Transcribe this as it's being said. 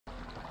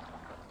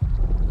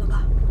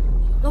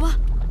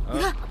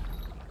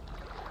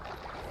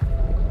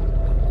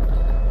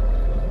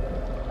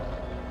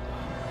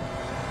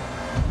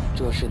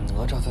是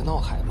哪吒在闹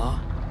海吗？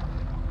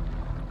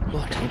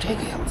乱成这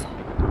个样子。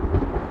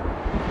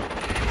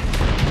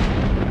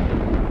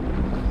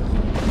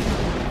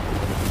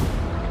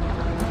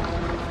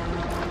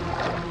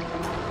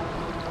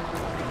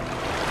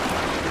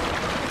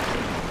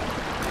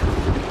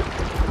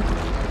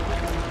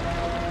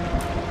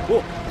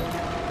不。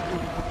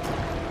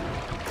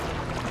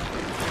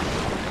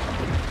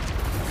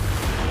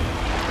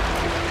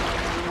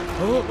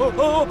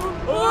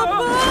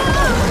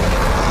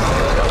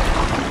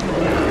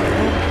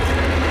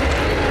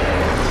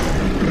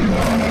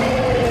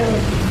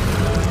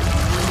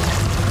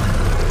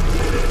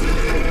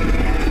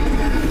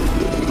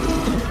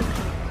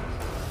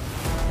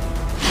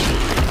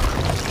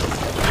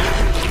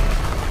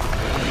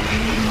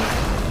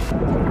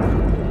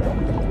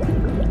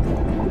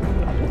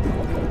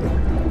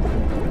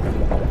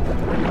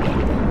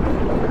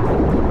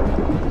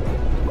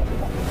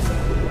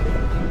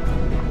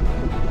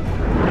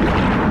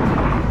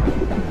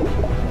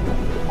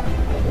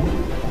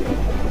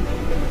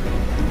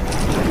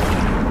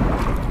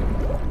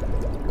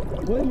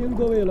 欢迎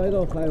各位来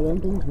到海王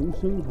工程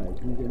深海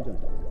空间站。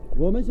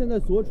我们现在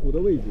所处的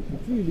位置是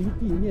距离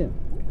地面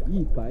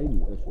100米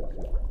的水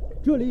下，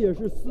这里也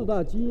是4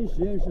大基因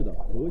实验室的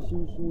核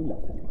心枢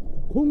纽。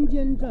空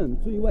间站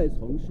最外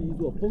层是一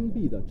座封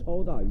闭的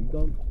超大鱼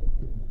缸，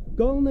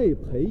缸内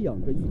培养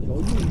着一条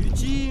用于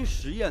基因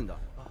实验的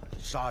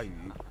鲨鱼。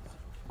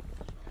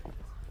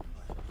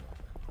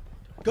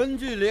根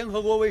据联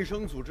合国卫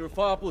生组织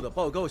发布的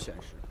报告显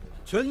示，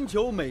全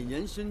球每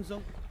年新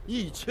增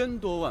1000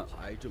多万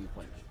癌症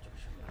患者，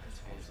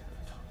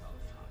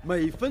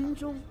每分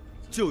钟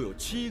就有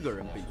7个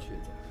人被确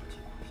诊。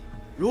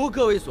如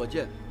各位所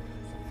见，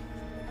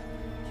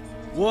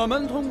我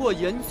们通过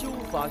研究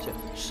发现，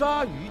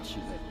鲨鱼体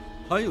内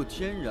含有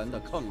天然的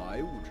抗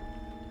癌物质，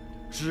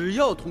只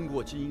要通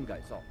过基因改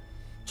造，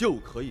就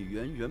可以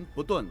源源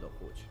不断地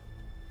获取。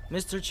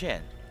Mr.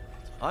 Chen,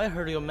 I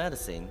heard your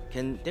medicine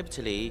can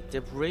delay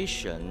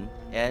depression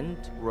and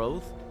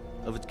growth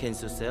of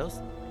cancer cells.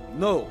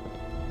 No.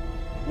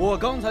 我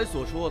刚才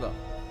所说的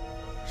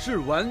是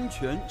完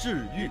全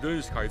治愈。遺伝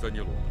子改造に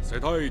よる世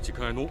界一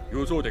回の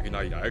予想でき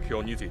ない影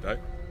響について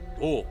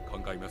どう考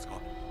えますか？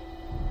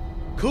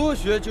科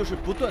学就是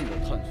不断的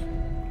探索，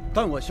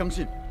但我相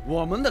信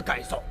我们的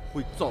改造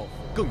会造福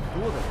更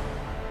多的人，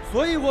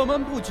所以我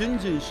们不仅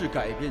仅是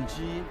改变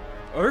基因，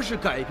而是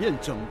改变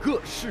整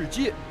个世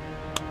界。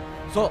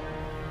So，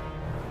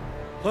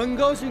 很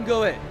高兴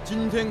各位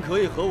今天可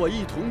以和我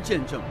一同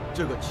见证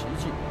这个奇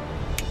迹。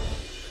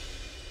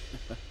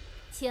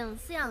请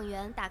饲养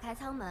员打开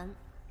舱门。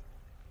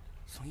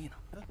宋毅呢？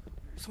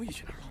宋毅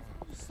去哪儿了？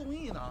宋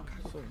毅呢？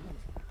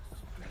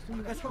宋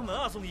毅开舱门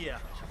啊！宋毅，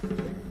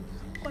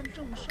办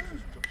正事儿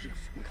呢，这不是？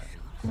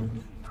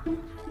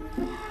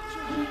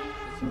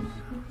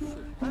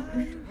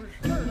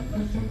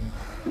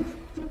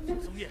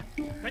宋毅，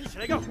赶紧起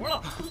来干活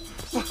了！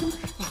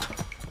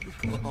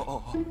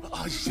啊！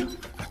行，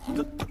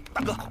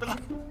大哥，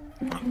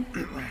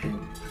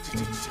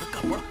起来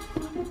干活了。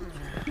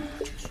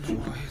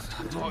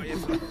不好意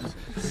思，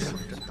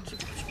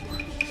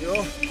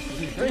哟，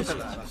你这次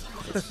来了。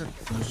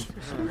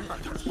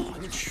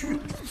去，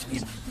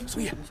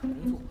宋毅，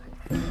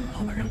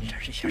老板让你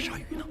展示一下鲨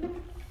鱼呢。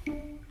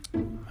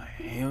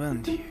没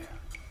问题，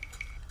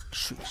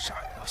睡鲨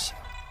鱼都行。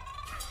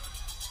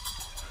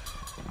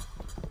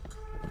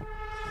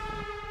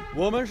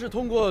我们是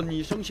通过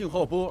拟声信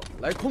号波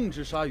来控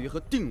制鲨鱼和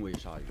定位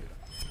鲨鱼的。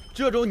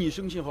这种拟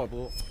声信号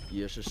波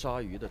也是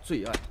鲨鱼的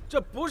最爱。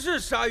这不是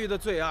鲨鱼的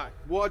最爱，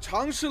我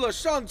尝试了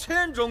上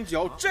千种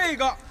酒，这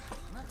个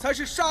才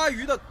是鲨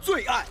鱼的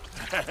最爱。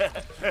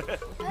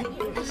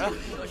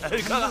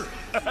你看看，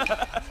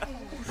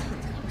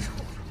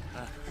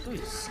对，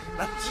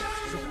来，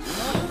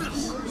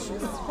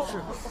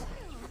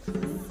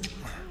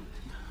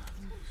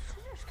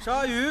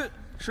鲨鱼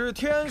是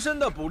天生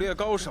的捕猎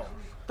高手。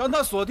当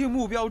他锁定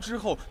目标之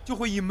后，就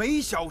会以每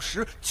小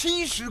时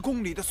70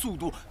公里的速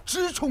度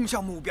直冲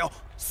向目标，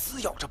撕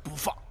咬着不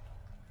放。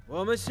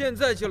我们现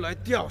在就来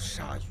钓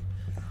鲨鱼。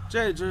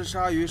这只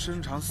鲨鱼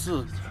身长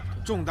4米，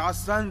重达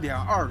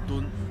3.2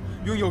吨，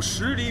拥有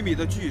10厘米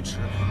的锯齿，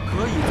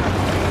可以在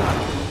黑暗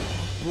中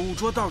捕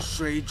捉到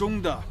水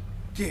中的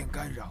电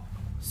干扰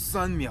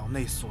，3秒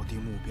内锁定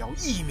目标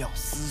，1秒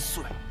撕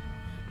碎。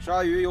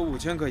鲨鱼有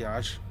5000颗牙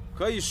齿，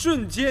可以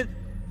瞬间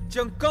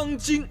将钢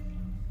筋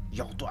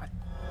咬断。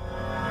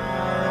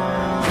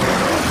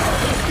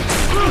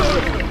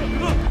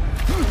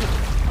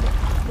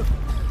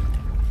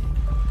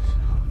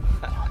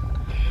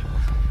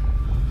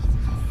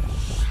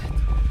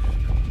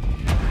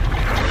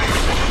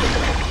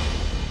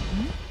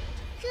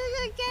叔叔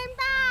真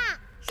棒，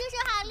叔叔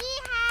好厉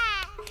害！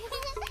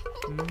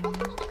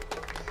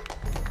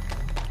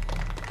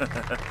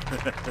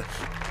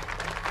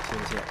谢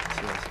谢，谢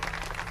谢。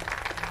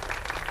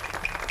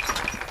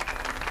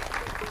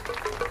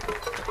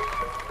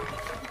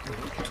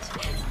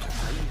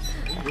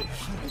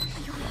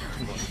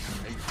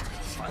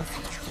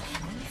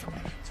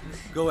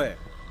各位，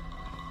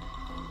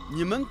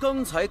你们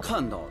刚才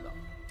看到的，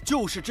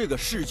就是这个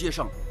世界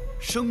上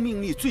生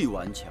命力最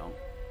顽强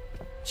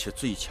且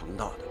最强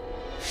大的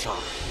鲨鱼。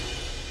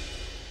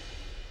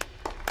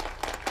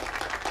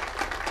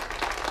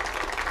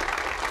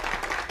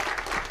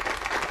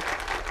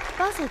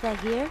Bosses are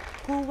here.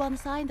 Who won't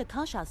sign the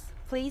contracts?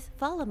 Please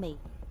follow me.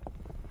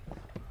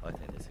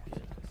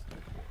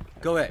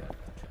 各位，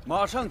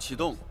马上启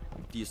动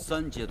第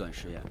3阶段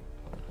实验。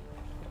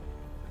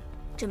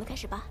准备开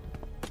始吧。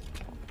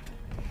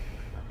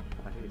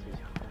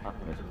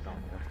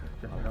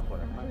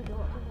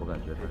我感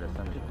觉他这3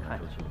个人看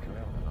出去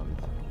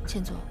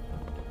钱总，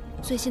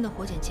最新的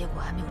活检结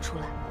果还没有出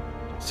来，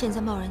现在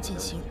贸然进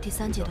行第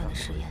3阶段的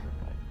实验，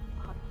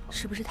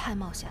是不是太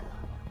冒险了？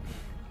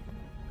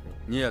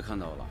你也看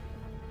到了，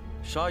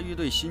鲨鱼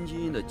对新基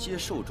因的接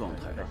受状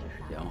态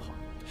良好，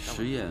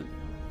实验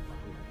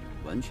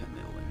完全没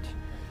有问题。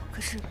可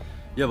是，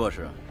叶博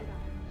士，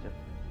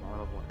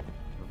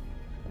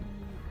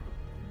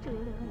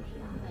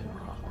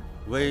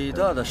伟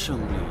大的胜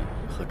利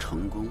和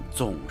成功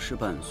总是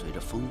伴随着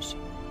风险，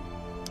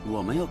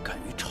我们要敢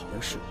于尝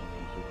试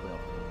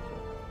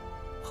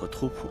和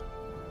突破，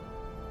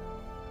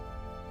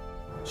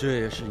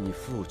这也是你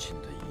父亲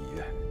的遗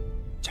愿。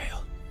加油！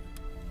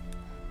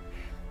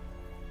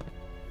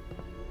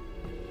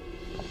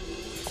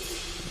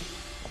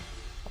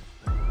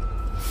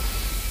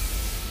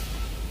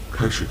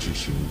开始进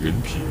行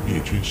人体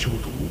灭菌消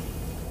毒，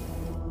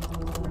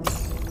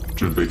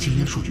准备基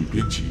因数据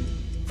编辑，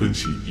分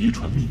析遗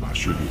传密码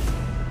序列。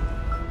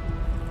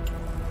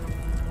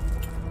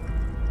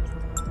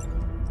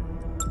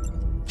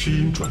基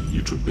因转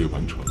移准备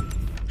完成，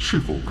是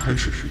否开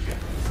始实验？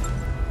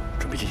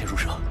准备进行注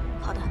射。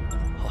好的。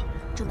好，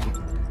准备。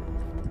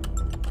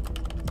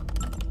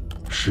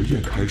实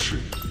验开始。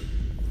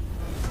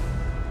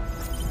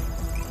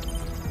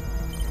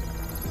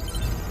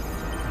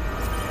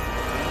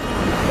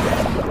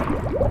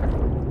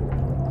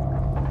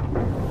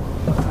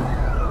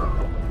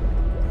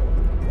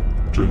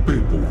准备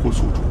捕获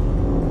宿主，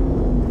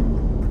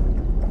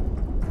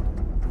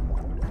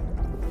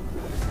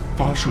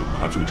发射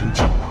麻醉针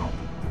剂，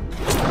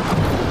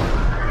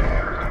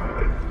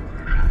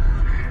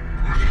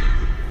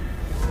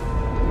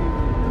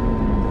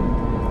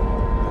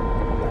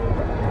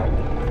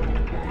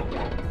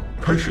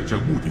开始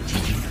将目的基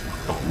因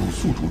导入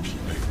宿主体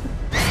内，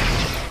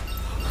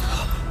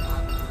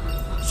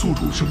宿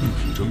主生命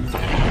体征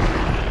反应，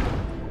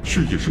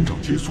血液生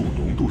长激素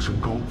浓度升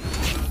高。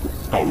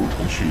导入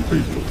程序被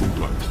迫中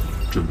断，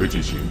准备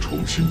进行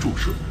重新注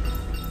射。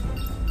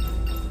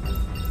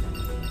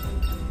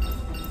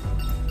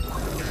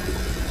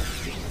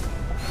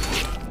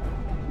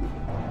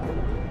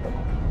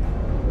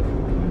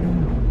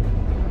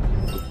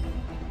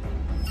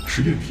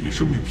实验体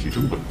生命体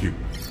征稳定，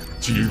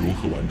基因融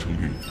合完成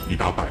率已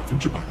达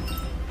100%，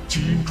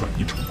基因转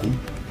移成功。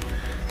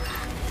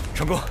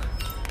成功！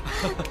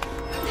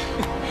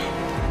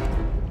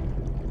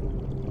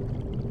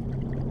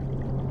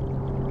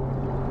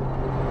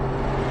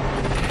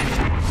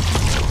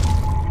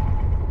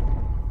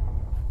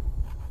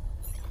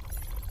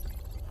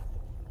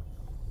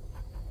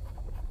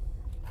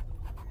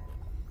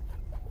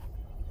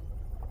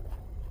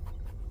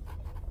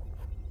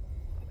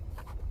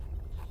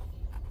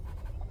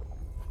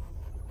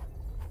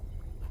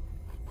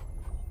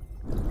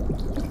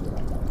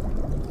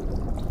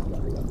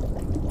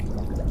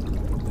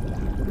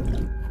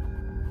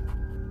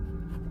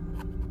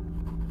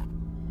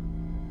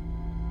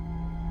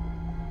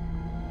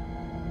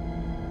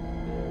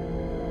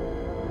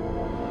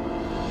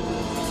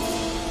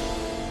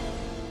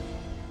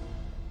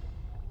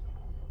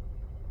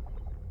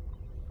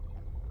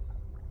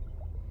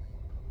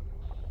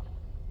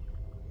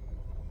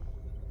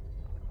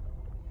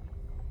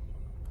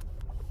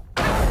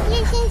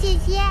姐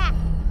姐，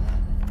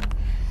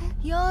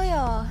悠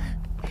悠，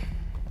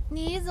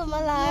你怎么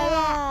来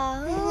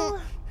了？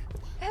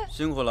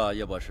辛苦了，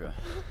叶博士。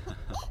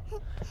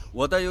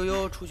我带悠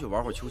悠出去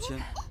玩会儿秋千，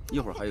一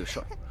会儿还有事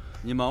儿，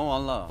你忙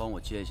完了帮我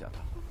接一下她，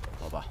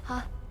好吧？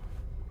好，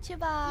去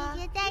吧。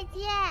姐姐再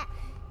见，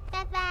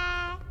拜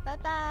拜，拜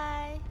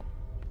拜。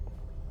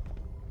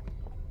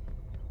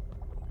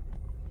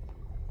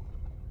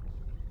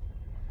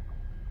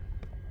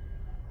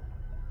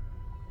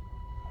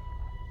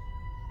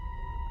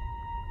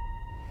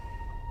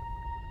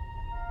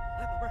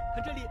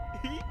看这里，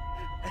哎，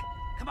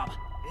看爸爸，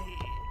哎，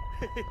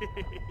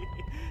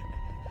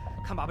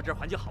看爸爸这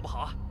环境好不好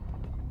啊？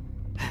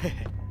嘿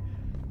嘿，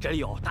这里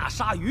有大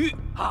鲨鱼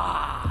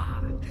啊！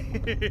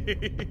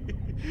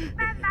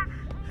爸爸，你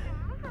什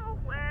么时候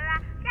回来？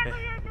下个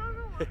月就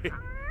是我生日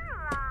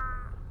了。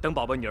等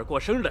宝宝女儿过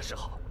生日的时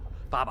候，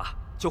爸爸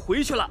就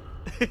回去了。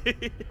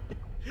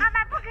爸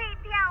爸不可以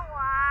骗我。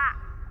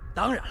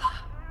当然了。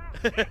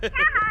太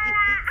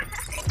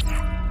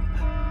好了。